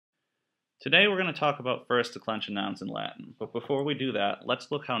Today we're going to talk about first declension nouns in Latin, but before we do that,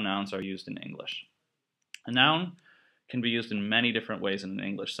 let's look how nouns are used in English. A noun can be used in many different ways in an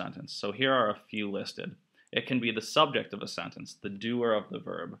English sentence, so here are a few listed. It can be the subject of a sentence, the doer of the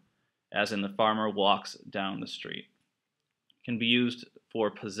verb, as in the farmer walks down the street. It can be used for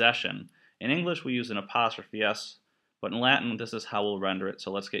possession. In English we use an apostrophe s, but in Latin this is how we'll render it,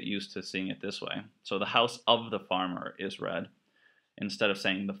 so let's get used to seeing it this way. So the house of the farmer is red, instead of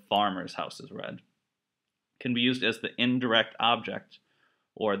saying the farmer's house is red. It can be used as the indirect object,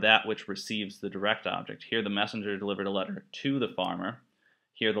 or that which receives the direct object. Here the messenger delivered a letter to the farmer.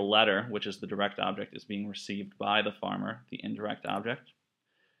 Here the letter, which is the direct object, is being received by the farmer, the indirect object.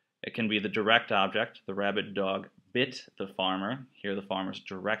 It can be the direct object. The rabid dog bit the farmer. Here the farmer's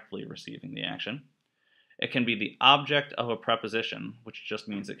directly receiving the action. It can be the object of a preposition, which just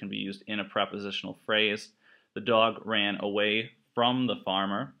means it can be used in a prepositional phrase. The dog ran away from the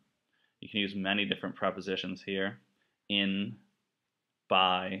farmer. You can use many different prepositions here, in,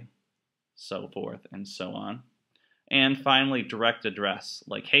 by, so forth, and so on. And finally, direct address,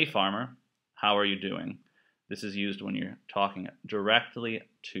 like, hey farmer, how are you doing? This is used when you're talking directly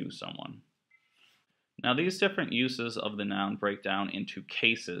to someone. Now these different uses of the noun break down into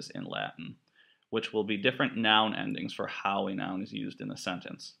cases in Latin, which will be different noun endings for how a noun is used in a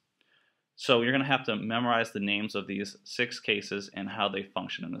sentence. So you're going to have to memorize the names of these 6 cases and how they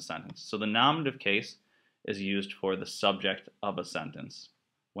function in a sentence. So the nominative case is used for the subject of a sentence,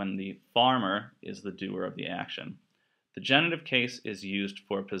 when the farmer is the doer of the action. The genitive case is used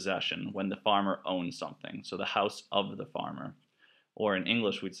for possession, when the farmer owns something, so the house of the farmer, or in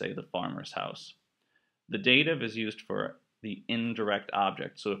English we'd say the farmer's house. The dative is used for the indirect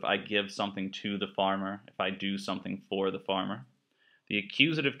object, so if I give something to the farmer, if I do something for the farmer. The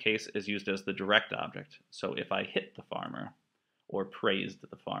accusative case is used as the direct object, so if I hit the farmer or praised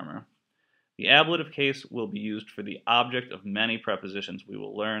the farmer. The ablative case will be used for the object of many prepositions we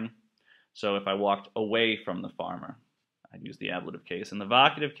will learn, so if I walked away from the farmer, I'd use the ablative case. And the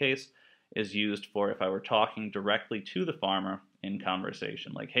vocative case is used for if I were talking directly to the farmer in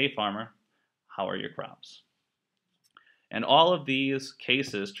conversation, like, hey farmer, how are your crops? And all of these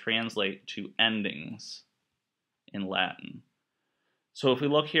cases translate to endings in Latin. So if we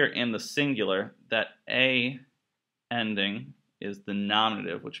look here in the singular, that A ending is the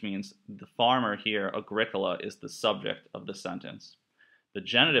nominative, which means the farmer here, Agricola, is the subject of the sentence. The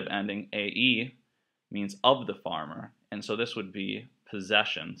genitive ending, AE, means of the farmer, and so this would be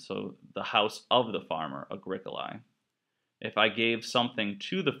possession, so the house of the farmer, Agricolae. If I gave something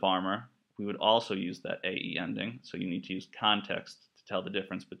to the farmer, we would also use that AE ending, so you need to use context to tell the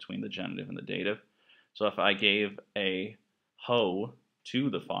difference between the genitive and the dative. So if I gave a hoe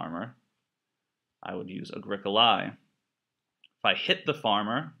to the farmer, I would use Agricolae. If I hit the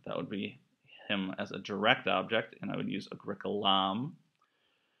farmer, that would be him as a direct object, and I would use Agricolam.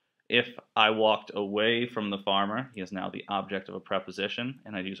 If I walked away from the farmer, he is now the object of a preposition,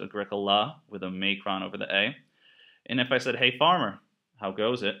 and I'd use Agricola with a macron over the A. And if I said, hey farmer, how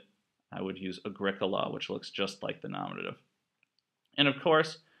goes it? I would use Agricola, which looks just like the nominative. And of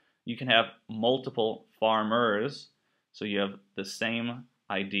course, you can have multiple farmers, so you have the same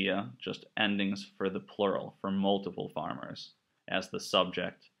idea, just endings for the plural, for multiple farmers, as the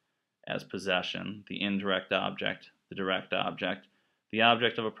subject, as possession, the indirect object, the direct object, the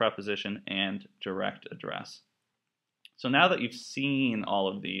object of a preposition, and direct address. So now that you've seen all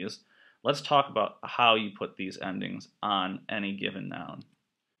of these, let's talk about how you put these endings on any given noun.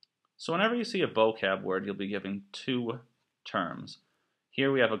 So whenever you see a vocab word, you'll be given 2 terms. Here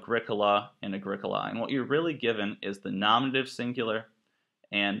we have Agricola and Agricolae, and what you're really given is the nominative singular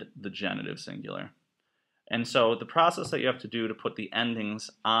and the genitive singular. And so the process that you have to do to put the endings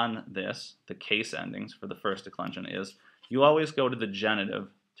on this, the case endings for the first declension, is you always go to the genitive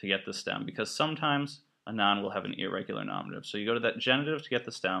to get the stem, because sometimes a noun will have an irregular nominative. So you go to that genitive to get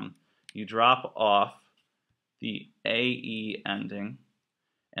the stem, you drop off the AE ending,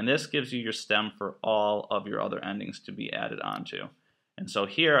 and this gives you your stem for all of your other endings to be added onto. And so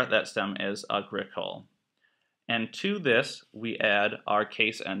here that stem is agricole. And to this we add our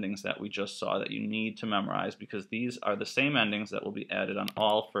case endings that we just saw that you need to memorize, because these are the same endings that will be added on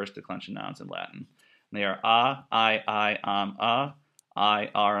all first declension nouns in Latin. And they are a, I,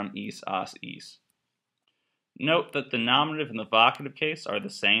 arum, is, as, is. Note that the nominative and the vocative case are the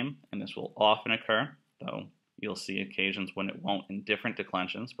same, and this will often occur, though you'll see occasions when it won't in different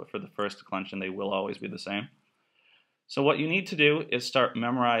declensions, but for the first declension they will always be the same. So what you need to do is start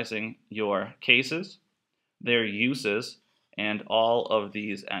memorizing your cases, their uses, and all of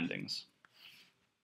these endings.